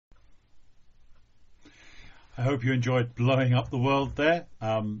I hope you enjoyed blowing up the world there.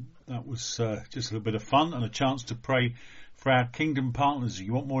 That was just a little bit of fun and a chance to pray for our Kingdom partners. If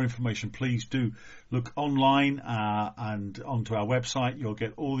you want more information, please do look online and onto our website. You'll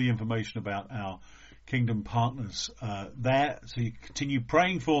get all the information about our Kingdom partners there, so you continue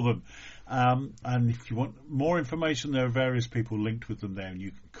praying for them. And if you want more information, there are various people linked with them there, and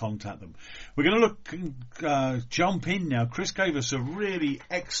you can contact them. We're going to jump in now. Chris gave us a really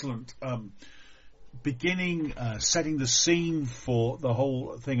excellent beginning, setting the scene for the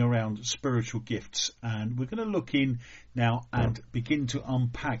whole thing around spiritual gifts, and we're going to look in now and begin to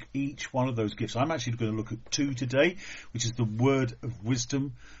unpack each one of those gifts. I'm actually going to look at two today, which is the word of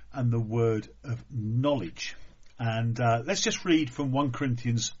wisdom and the word of knowledge. And let's just read from 1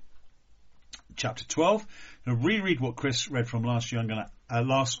 Corinthians chapter 12. I'm going to reread what Chris read from last year. I'm going to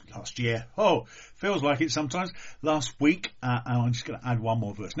last year. Oh, feels like it sometimes. Last week, and I'm just going to add one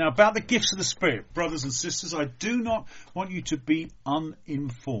more verse. Now, about the gifts of the Spirit, brothers and sisters, I do not want you to be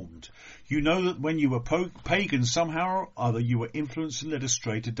uninformed. You know that when you were pagans, somehow or other you were influenced and led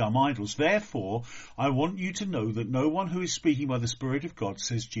astray to dumb idols. Therefore, I want you to know that no one who is speaking by the Spirit of God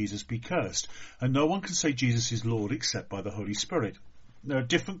says Jesus be cursed, and no one can say Jesus is Lord except by the Holy Spirit. There are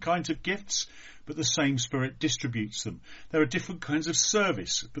different kinds of gifts, but the same Spirit distributes them. There are different kinds of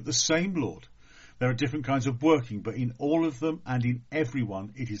service, but the same Lord. There are different kinds of working, but in all of them and in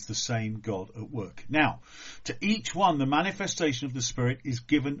everyone it is the same God at work. Now, to each one the manifestation of the Spirit is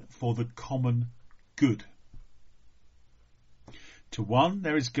given for the common good. To one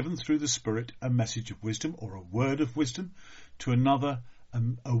there is given through the Spirit a message of wisdom or a word of wisdom, to another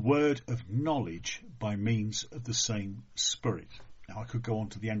a word of knowledge by means of the same Spirit. Now, I could go on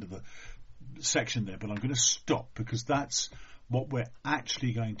to the end of the section there, but I'm going to stop because that's what we're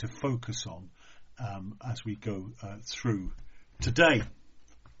actually going to focus on as we go through today.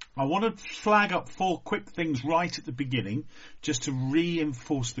 I want to flag up 4 quick things right at the beginning just to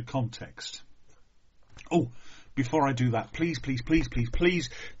reinforce the context. Oh, before I do that, please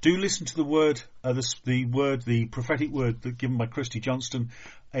do listen to the word, the prophetic word that given by Christy Johnston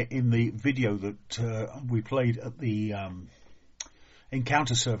in the video that we played at the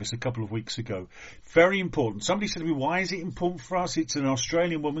encounter service a couple of weeks ago. Very important. Somebody said to me, why is it important for us? It's an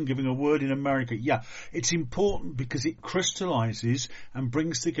Australian woman giving a word in America. Yeah, it's important because it crystallizes and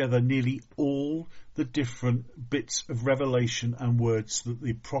brings together nearly all the different bits of revelation and words that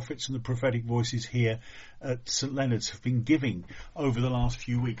the prophets and the prophetic voices here at St Leonard's have been giving over the last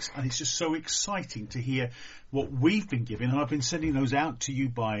few weeks. And it's just so exciting to hear what we've been given. And I've been sending those out to you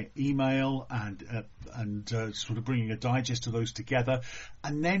by email and sort of bringing a digest of those together.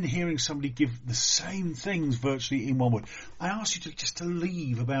 And then hearing somebody give the same things virtually in one word. I asked you just to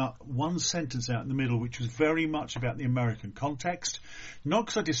leave about one sentence out in the middle, which was very much about the American context. Not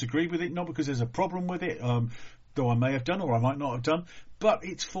because I disagree with it, not because there's a problem with it, though I may have done or I might not have done, but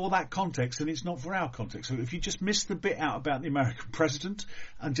it's for that context and it's not for our context. So if you just miss the bit out about the American president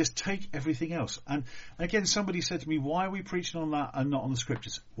and just take everything else. And again, somebody said to me, why are we preaching on that and not on the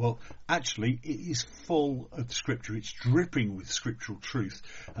scriptures? Well, actually, it is full of scripture. It's dripping with scriptural truth.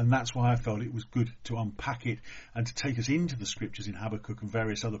 And that's why I felt it was good to unpack it and to take us into the scriptures in Habakkuk and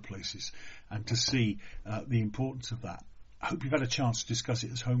various other places and to see the importance of that. I hope you've had a chance to discuss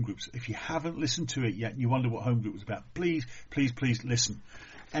it as home groups. If you haven't listened to it yet and you wonder what home group was about, please listen.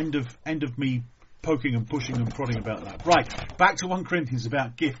 End of me poking and pushing and prodding about that. Right, back to 1 Corinthians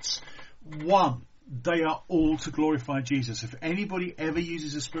about gifts. 1, they are all to glorify Jesus. If anybody ever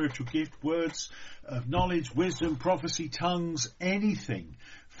uses a spiritual gift, words of knowledge, wisdom, prophecy, tongues, anything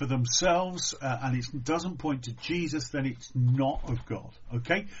for themselves, and it doesn't point to Jesus, then it's not of God.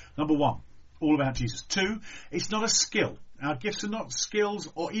 Okay? Number 1. All about Jesus. 2, it's not a skill. Our gifts are not skills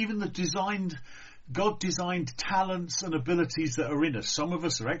or even the God-designed talents and abilities that are in us. Some of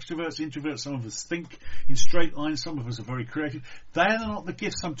us are extroverts, introverts, some of us think in straight lines, some of us are very creative. They are not the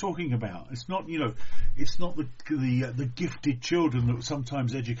gifts I'm talking about. It's not, it's not the gifted children that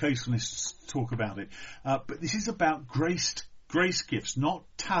sometimes educationalists talk about it. But this is about grace gifts, not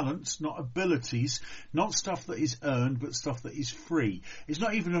talents, not abilities, not stuff that is earned, but stuff that is free. It's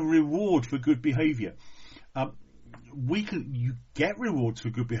not even a reward for good behaviour. You get rewards for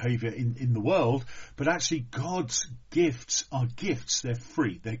good behaviour in the world, but actually God's gifts are gifts. They're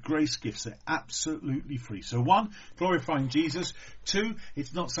free. They're grace gifts. They're absolutely free. So 1, glorifying Jesus. 2,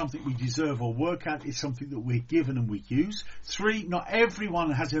 it's not something we deserve or work at. It's something that we're given and we use. 3, not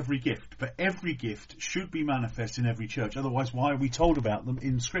everyone has every gift, but every gift should be manifest in every church. Otherwise, why are we told about them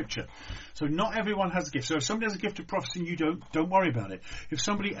in Scripture? So not everyone has a gift. So if somebody has a gift of prophecy and you don't worry about it. If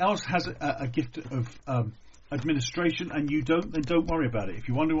somebody else has a gift of administration and you don't, then don't worry about it. If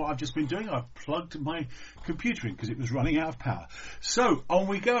you wonder what I've just been doing, I've plugged my computer in because it was running out of power. So on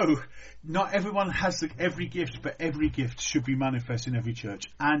we go. Not everyone has every gift, but every gift should be manifest in every church.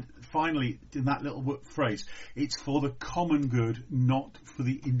 And finally, in that little phrase, it's for the common good, not for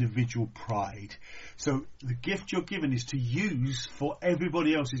the individual pride. So the gift you're given is to use for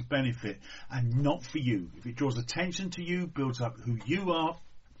everybody else's benefit and not for you. If it draws attention to you, builds up who you are,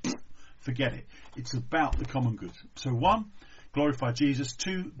 forget it. It's about the common good. So 1, glorify Jesus.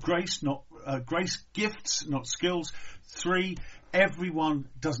 2, grace, gifts, not skills. 3, everyone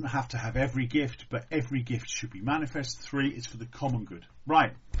doesn't have to have every gift, but every gift should be manifest. 3, it's for the common good.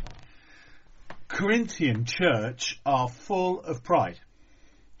 Right. Corinthian church are full of pride.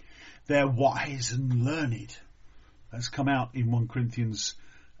 They're wise and learned. That's come out in 1 Corinthians,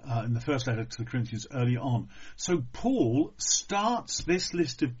 in the first letter to the Corinthians earlier on. So Paul starts this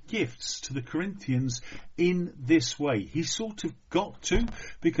list of gifts to the Corinthians in this way. He's sort of got to,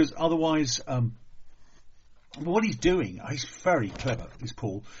 because otherwise, what he's doing, he's very clever, is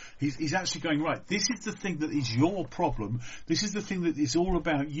Paul. He's actually going, right, this is the thing that is your problem. This is the thing that is all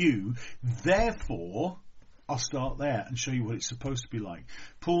about you. Therefore, I'll start there and show you what it's supposed to be like.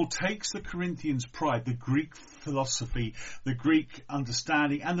 Paul takes the Corinthians' pride, the Greek philosophy, the Greek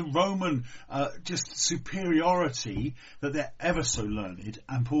understanding, and the Roman just superiority that they're ever so learned,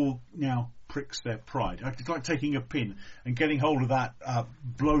 and Paul now pricks their pride. It's like taking a pin and getting hold of that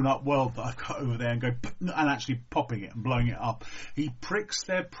blown up world that I've got over there and actually popping it and blowing it up. He pricks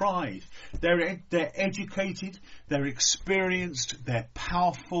their pride. They're educated, they're experienced, they're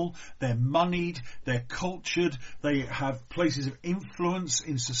powerful, they're moneyed, they're cultured, they have places of influence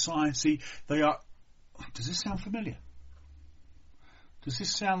in society. They are. Does this sound familiar? Does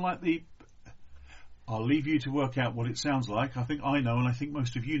this sound like the... I'll leave you to work out what it sounds like. I think I know, and I think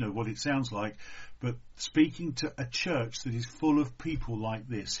most of you know what it sounds like. But speaking to a church that is full of people like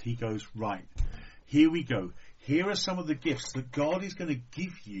this, he goes, right, here we go. Here are some of the gifts that God is going to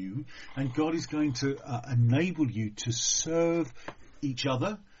give you, and God is going to enable you to serve each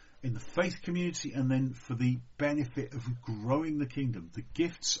other in the faith community, and then for the benefit of growing the kingdom. The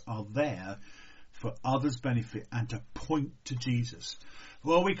gifts are there for others' benefit and to point to Jesus.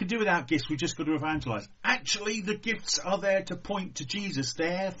 Well, we can do without gifts, we've just got to evangelise. Actually, the gifts are there to point to Jesus,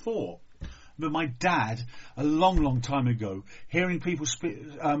 therefore. But my dad, a long time ago, hearing people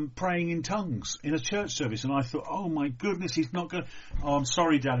praying in tongues in a church service, and I thought, oh my goodness, he's not going to... Oh, I'm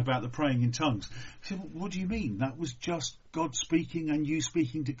sorry, Dad, about the praying in tongues. He said, what do you mean? That was just God speaking and you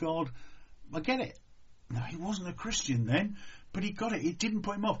speaking to God. I get it. No, he wasn't a Christian then, but he got it. It didn't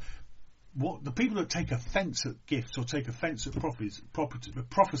put him off. What the people that take offence at gifts or take offence at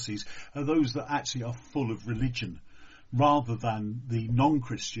prophecies are those that actually are full of religion, rather than the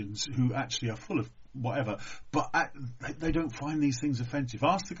non-Christians who actually are full of whatever, but they don't find these things offensive.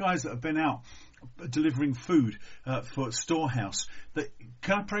 Ask the guys that have been out delivering food for Storehouse.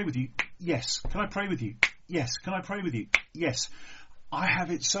 Can I pray with you? Yes. Can I pray with you? Yes. Can I pray with you? Yes. I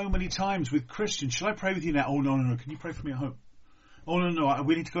have it so many times with Christians. Shall I pray with you now? Oh, no. Can you pray for me at home? Oh, no,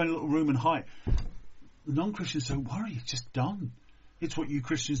 we need to go in a little room and hide. Non-Christians don't worry, it's just done. It's what you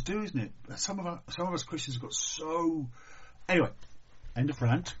Christians do, isn't it? Some of us Christians have got so... Anyway, end of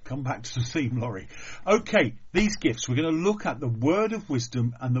rant. Come back to the theme, Laurie. Okay, these gifts. We're going to look at the word of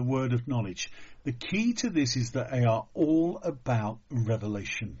wisdom and the word of knowledge. The key to this is that they are all about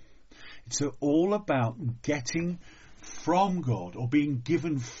revelation. It's all about getting from God or being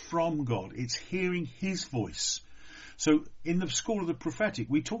given from God. It's hearing his voice. So in the school of the prophetic,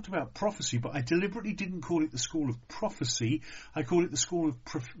 we talked about prophecy, but I deliberately didn't call it the school of prophecy. I call it the school of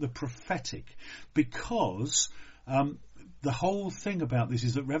the prophetic, because the whole thing about this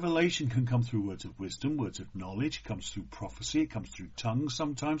is that revelation can come through words of wisdom, words of knowledge. It comes through prophecy. It comes through tongues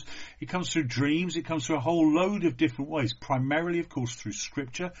sometimes. It comes through dreams. It comes through a whole load of different ways. Primarily, of course, through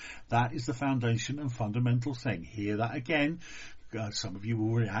Scripture. That is the foundation and fundamental thing. Hear that again. Some of you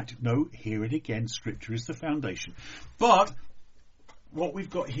will react. No, hear it again. Scripture is the foundation. But what we've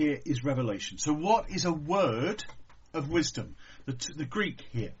got here is revelation. So what is a word of wisdom? The Greek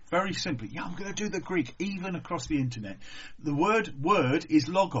here, very simply. Yeah, I'm going to do the Greek, even across the internet. The word is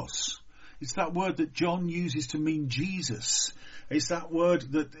logos. It's that word that John uses to mean Jesus. It's that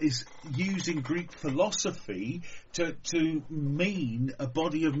word that is used in Greek philosophy to mean a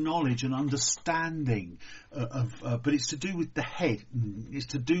body of knowledge and understanding but it's to do with the head. It's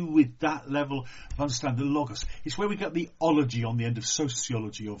to do with that level of understanding, the logos. It's where we get the ology on the end of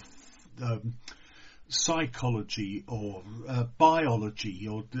sociology or psychology or biology,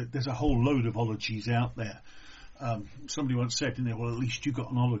 or there's a whole load of ologies out there. Somebody once said, didn't they, well, at least you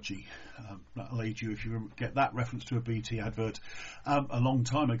got an ology. That'll aid you if you get that reference to a BT advert a long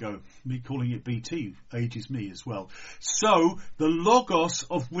time ago. Me calling it BT ages me as well. So, the Logos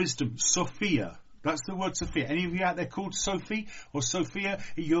of wisdom, Sophia. That's the word Sophia. Any of you out there called Sophie or Sophia?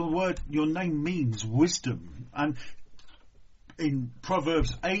 Your name means wisdom. And in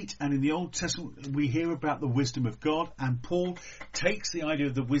Proverbs 8 and in the Old Testament, we hear about the wisdom of God, and Paul takes the idea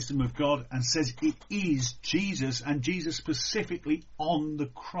of the wisdom of God and says it is Jesus, and Jesus specifically on the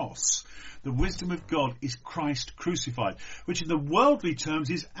cross. The wisdom of God is Christ crucified, which in the worldly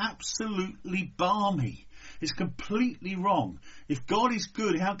terms is absolutely balmy. It's completely wrong. If God is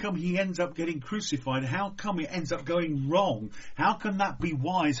good, how come he ends up getting crucified? How come it ends up going wrong? How can that be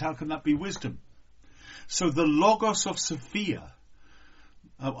wise? How can that be wisdom? So the Logos of Sophia,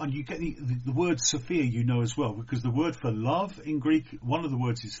 and you get the word Sophia, you know as well, because the word for love in Greek, one of the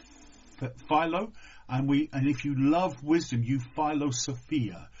words is philo, and if you love wisdom, you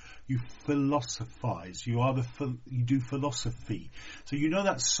philosophia, you philosophize, you do philosophy. So you know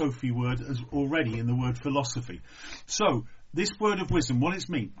that Sophie word as already in the word philosophy. So this word of wisdom, what does it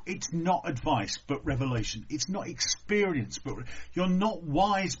mean? It's not advice, but revelation. It's not experience, but you're not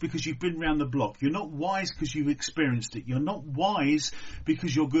wise because you've been round the block. You're not wise because you've experienced it. You're not wise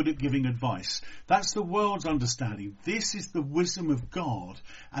because you're good at giving advice. That's the world's understanding. This is the wisdom of God,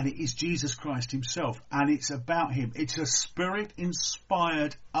 and it is Jesus Christ himself, and it's about him. It's a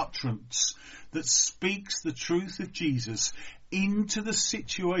spirit-inspired utterance that speaks the truth of Jesus into the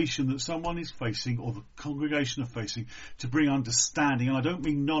situation that someone is facing or the congregation are facing to bring understanding. And I don't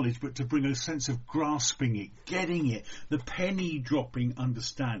mean knowledge, but to bring a sense of grasping it, getting it, the penny dropping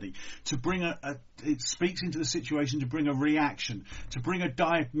understanding, to bring it speaks into the situation to bring a reaction, to bring a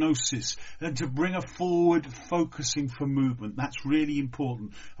diagnosis, and to bring a forward focusing for movement. That's really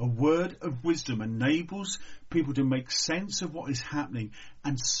important. A word of wisdom enables people to make sense of what is happening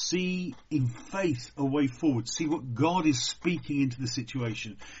and see in faith a way forward, see what God is speaking into the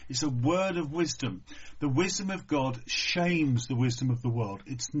situation. It's a word of wisdom. The wisdom of God shames the wisdom of the world.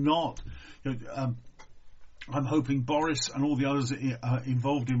 It's not, I'm hoping Boris and all the others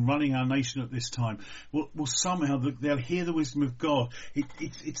involved in running our nation at this time will somehow, they'll hear the wisdom of God.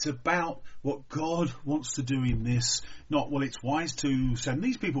 It's about what God wants to do in this, not, well, it's wise to send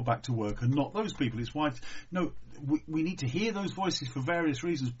these people back to work and not those people. It's wise. No, we need to hear those voices for various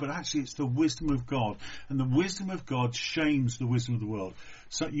reasons, but actually it's the wisdom of God. And the wisdom of God shames the wisdom of the world.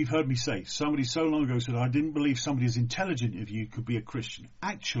 So you've heard me say, somebody so long ago said, I didn't believe somebody as intelligent as you could be a Christian.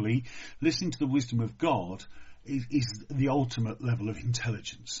 Actually, listening to the wisdom of God is the ultimate level of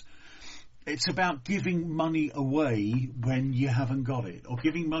intelligence. It's about giving money away when you haven't got it, or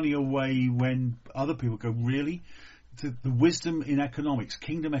giving money away when other people go, really? The wisdom in economics,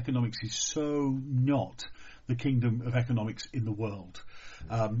 kingdom economics, is so not the kingdom of economics in the world.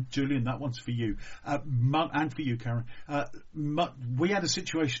 Julian, that one's for you. And for you, Karen. We had a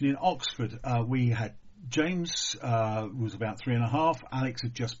situation in Oxford. We had James was about 3.5. Alex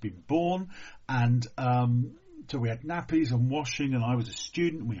had just been born. And so we had nappies and washing, and I was a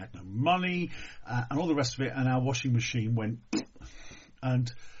student. We had no money and all the rest of it. And our washing machine went.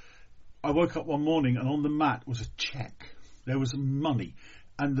 And I woke up one morning, and on the mat was a cheque. There was money.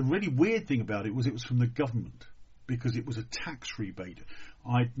 And the really weird thing about it was from the government, because it was a tax rebate.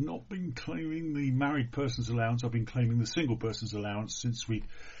 I'd not been claiming the married person's allowance. I've been claiming the single person's allowance since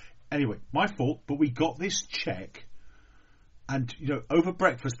anyway, my fault, but we got this cheque. And, over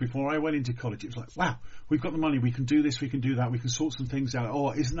breakfast before I went into college, it was like, wow, we've got the money. We can do this. We can do that. We can sort some things out.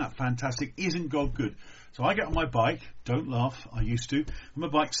 Oh, isn't that fantastic? Isn't God good? So I get on my bike. Don't laugh. I used to. On my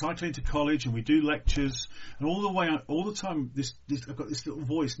bike, cycling to college, and we do lectures. And all the time, I've got this little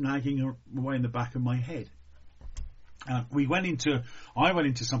voice nagging away in the back of my head. I went into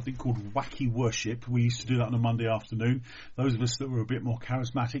something called Wacky Worship. We used to do that on a Monday afternoon. Those of us that were a bit more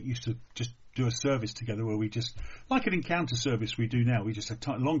charismatic used to just do a service together where we just, like an encounter service we do now, we just had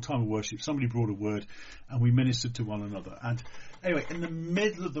a long time of worship. Somebody brought a word and we ministered to one another. And anyway, in the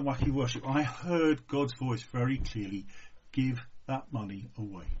middle of the Wacky Worship, I heard God's voice very clearly, give that money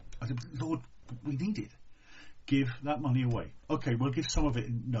away. I said, Lord, we need it. Give that money away. Okay, we'll give some of it.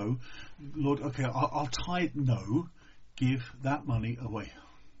 No. Lord, okay, I'll tithe. No. Give that money away.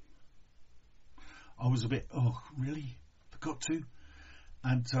 I was a bit, oh, really? I've got to?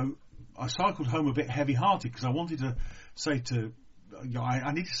 And so I cycled home a bit heavy-hearted because I wanted to say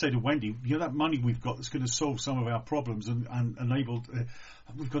I need to say to Wendy, that money we've got that's going to solve some of our problems and enable,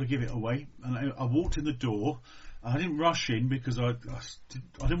 we've got to give it away. And I walked in the door, I didn't rush in because I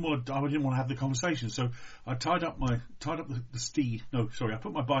didn't want to have the conversation. So I tied up the steed. No, sorry, I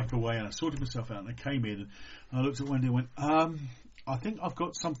put my bike away and I sorted myself out and I came in and I looked at Wendy and went, I think I've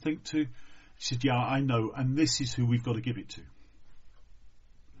got something to. She said, yeah, I know, and this is who we've got to give it to.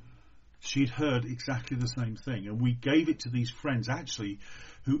 She'd heard exactly the same thing, and we gave it to these friends actually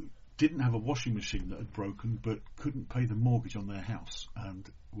who didn't have a washing machine that had broken but couldn't pay the mortgage on their house and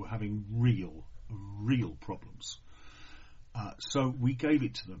were having real problems. So we gave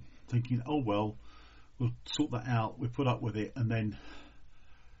it to them thinking, oh well, we'll sort that out, we'll put up with it. And then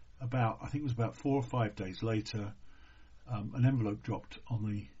I think it was about 4 or 5 days later, an envelope dropped on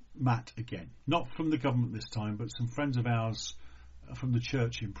the mat again, not from the government this time, but some friends of ours from the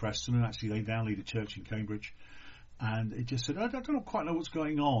church in Preston, and actually they now lead a church in Cambridge. And it just said, I don't quite know what's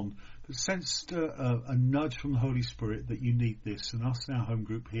going on, but sensed a nudge from the Holy Spirit that you need this. And us and our home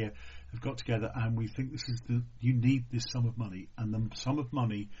group here have got together, and we think you need this sum of money. And the sum of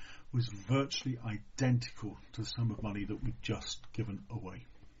money was virtually identical to the sum of money that we'd just given away.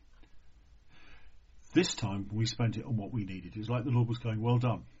 This time we spent it on what we needed. It was like the Lord was going, well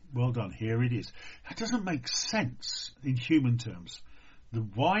done, here it is. That doesn't make sense in human terms. The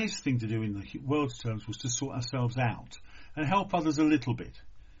wise thing to do in the world's terms was to sort ourselves out and help others a little bit.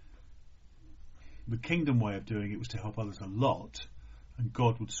 The kingdom way of doing it was to help others a lot, and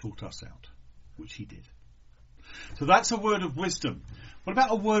God would sort us out, which he did. So that's a word of wisdom. What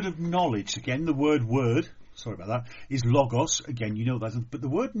about a word of knowledge? Again, the word, sorry about that, is logos. Again, you know that. But the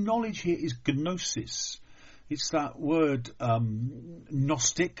word knowledge here is gnosis. It's that word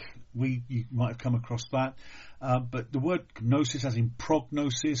Gnostic. You might have come across that. But the word gnosis, as in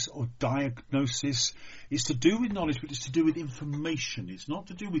prognosis or diagnosis, is to do with knowledge, but it's to do with information. It's not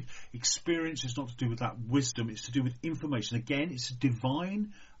to do with experience. It's not to do with that wisdom. It's to do with information. Again, it's a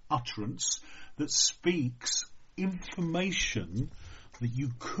divine utterance that speaks information that you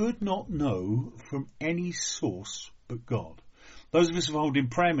could not know from any source but God. Those of us involved in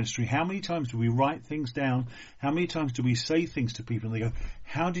prayer ministry, how many times do we write things down? How many times do we say things to people and they go,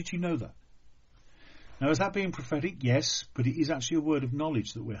 how did you know that? Now, is that being prophetic? Yes, but it is actually a word of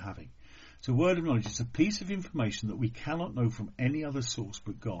knowledge that we're having. It's a word of knowledge. It's a piece of information that we cannot know from any other source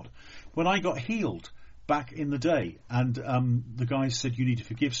but God. When I got healed back in the day, and the guys said you need to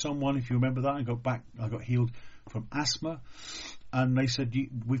forgive someone, if you remember that, I got healed from asthma. And they said,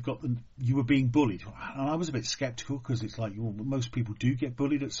 you were being bullied. And I was a bit sceptical because it's like, well, most people do get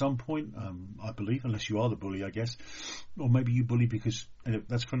bullied at some point, I believe, unless you are the bully, I guess. Or maybe you bully because,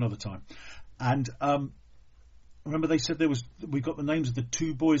 that's for another time. And remember they said we got the names of the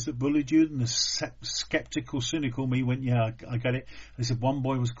 2 boys that bullied you, and the sceptical, cynical me went, yeah, I get it. They said one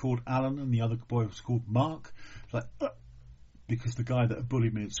boy was called Alan and the other boy was called Mark. Like, because the guy that had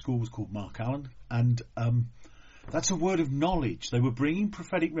bullied me at school was called Mark Allen. And that's a word of knowledge. They were bringing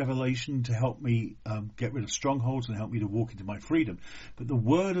prophetic revelation to help me get rid of strongholds and help me to walk into my freedom. But the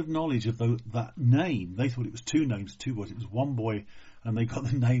word of knowledge of that name, they thought it was 2 names, 2 boys. It was one boy, and they got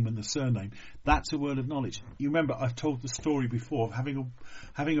the name and the surname. That's a word of knowledge. You remember I've told the story before of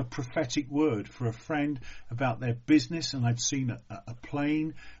having a prophetic word for a friend about their business, and I'd seen a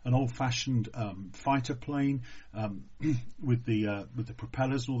plane, an old-fashioned fighter plane with the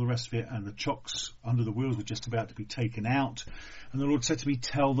propellers and all the rest of it, and the chocks under the wheels were just about to be taken out. And the Lord said to me,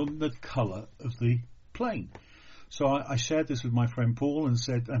 tell them the colour of the plane. So I shared this with my friend Paul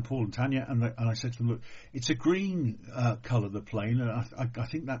and Paul and Tanya, and I said to them, look, it's a green colour, the plane, and I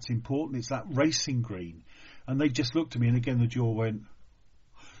think that's important. It's that racing green. And they just looked at me, and again the jaw went,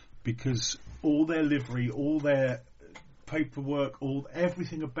 because all their livery, all their paperwork,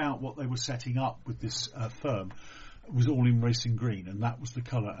 everything about what they were setting up with this firm was all in racing green, and that was the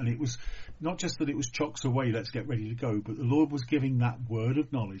colour. And it was not just that it was chocks away, let's get ready to go, but the Lord was giving that word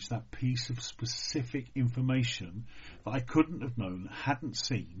of knowledge, that piece of specific information that I couldn't have known, hadn't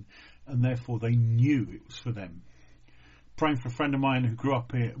seen, and therefore they knew it was for them. Praying for a friend of mine who grew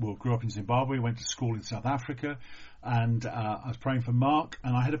up in Zimbabwe, went to school in South Africa, and I was praying for Mark,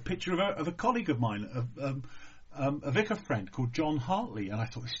 and I had a picture of a colleague of mine, a vicar friend called John Hartley, and I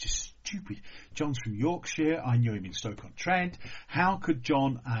thought, this is just stupid. John's from Yorkshire. I knew him in Stoke-on-Trent. How could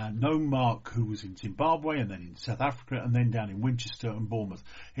John know Mark, who was in Zimbabwe and then in South Africa and then down in Winchester and Bournemouth?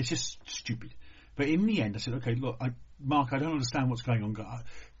 It's just stupid. But in the end, I said, okay, look, Mark, I don't understand what's going on.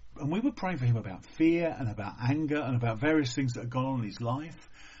 And we were praying for him about fear and about anger and about various things that had gone on in his life.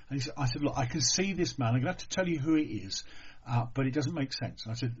 And I said, look, I can see this man. I'm going to have to tell you who he is. But it doesn't make sense.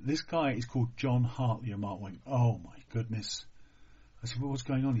 And I said, this guy is called John Hartley. And Mark went, oh my goodness. I said, well, what's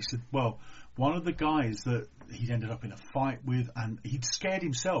going on? He said, well, one of the guys that he'd ended up in a fight with, and he'd scared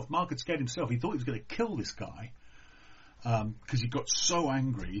himself. Mark had scared himself. He thought he was going to kill this guy. because he got so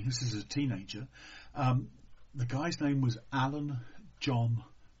angry. This is a teenager. The guy's name was Alan John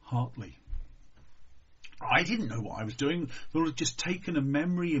Hartley. I didn't know what I was doing. I had just taken a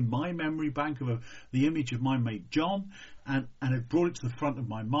memory in my memory bank of the image of my mate John, and had brought it to the front of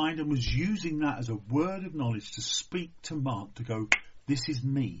my mind, and was using that as a word of knowledge to speak to Mark, to go, this is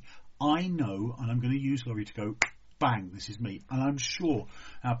me. I know, and I'm going to use Laurie to go, bang, this is me. And I'm sure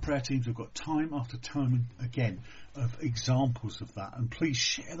our prayer teams have got time after time again of examples of that. And please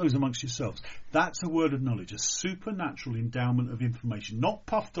share those amongst yourselves. That's a word of knowledge, a supernatural endowment of information. Not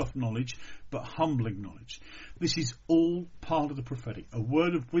puffed off knowledge, but humbling knowledge. This is all part of the prophetic. A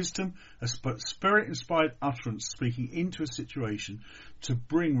word of wisdom, a spirit-inspired utterance speaking into a situation to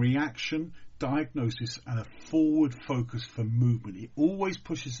bring reaction, diagnosis, and a forward focus for movement. It always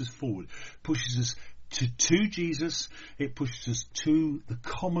pushes us forward, pushes us to Jesus, it pushes us to the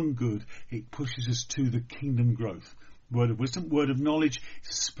common good, it pushes us to the kingdom growth. Word of wisdom, word of knowledge is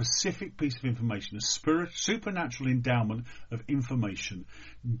a specific piece of information, a supernatural endowment of information,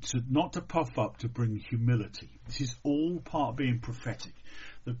 not to puff up, to bring humility. This is all part of being prophetic.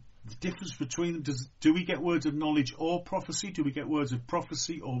 The difference between them, do we get words of knowledge or prophecy? Do we get words of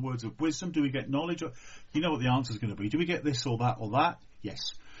prophecy or words of wisdom? Do we get knowledge? You know what the answer is going to be. Do we get this or that or that?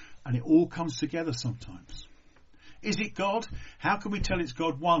 Yes. And it all comes together sometimes. Is it God? How can we tell it's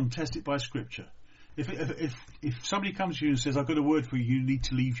God? One, test it by Scripture. If somebody comes to you and says, I've got a word for you, you need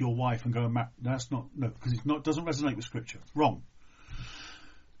to leave your wife and go and marry, that's not, no, because it doesn't resonate with Scripture. Wrong.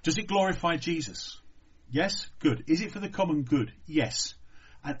 Does it glorify Jesus? Yes? Good. Is it for the common good? Yes.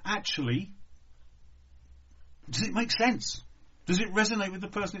 And actually, does it make sense? Does it resonate with the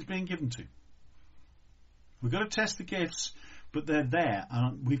person it's being given to? We've got to test the gifts, but they're there,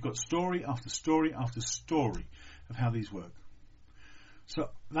 and we've got story after story after story of how these work. So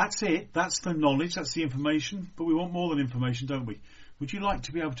that's it. That's the knowledge. That's the information. But we want more than information, don't we? Would you like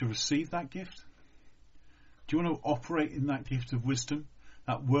to be able to receive that gift? Do you want to operate in that gift of wisdom,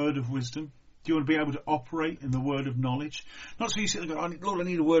 that word of wisdom? Do you want to be able to operate in the word of knowledge? Not so you sit there and go, Lord, I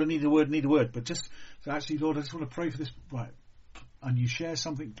need a word, I need a word, I need a word. But just actually, Lord, I just want to pray for this. Right. And you share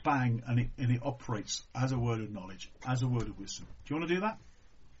something, bang, and it operates as a word of knowledge, as a word of wisdom. Do you want to do that?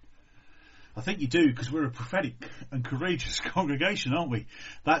 I think you do, because we're a prophetic and courageous congregation, aren't we?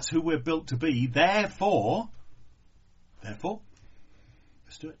 That's who we're built to be. Therefore, let's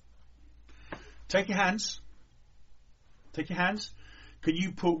do it. Take your hands. Can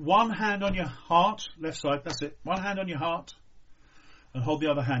you put one hand on your heart, left side, that's it. One hand on your heart, and hold the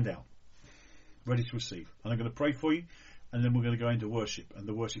other hand out, ready to receive. And I'm going to pray for you. And then we're going to go into worship, and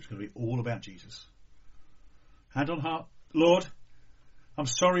the worship's going to be all about Jesus. Hand on heart. Lord, I'm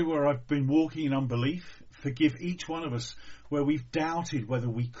sorry where I've been walking in unbelief. Forgive each one of us where we've doubted whether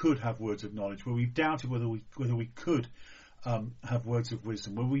we could have words of knowledge, where we've doubted whether we could have words of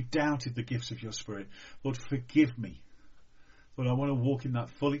wisdom, where we've doubted the gifts of your Spirit. Lord, forgive me. Lord, I want to walk in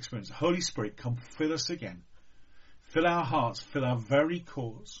that full experience. Holy Spirit, come fill us again. Fill our hearts, fill our very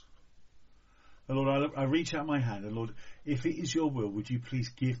cores. And Lord, I reach out my hand, and Lord, if it is your will, would you please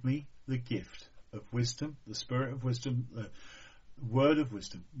give me the gift of wisdom, the spirit of wisdom, the word of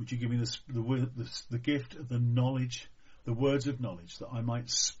wisdom? Would you give me the gift of the knowledge, the words of knowledge, that I might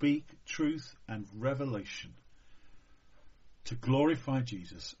speak truth and revelation to glorify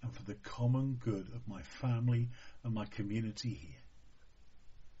Jesus and for the common good of my family and my community here?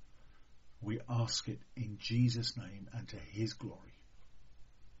 We ask it in Jesus' name and to his glory.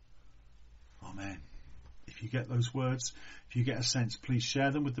 Amen. If you get those words, if you get a sense, please share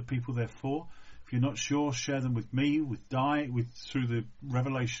them with the people they're for. If you're not sure, share them with me, through the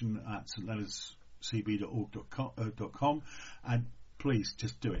revelation at stleonardscb.org.com, and please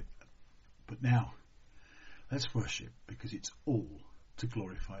just do it. But now, let's worship, because it's all to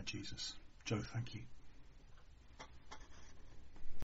glorify Jesus. Joe, thank you.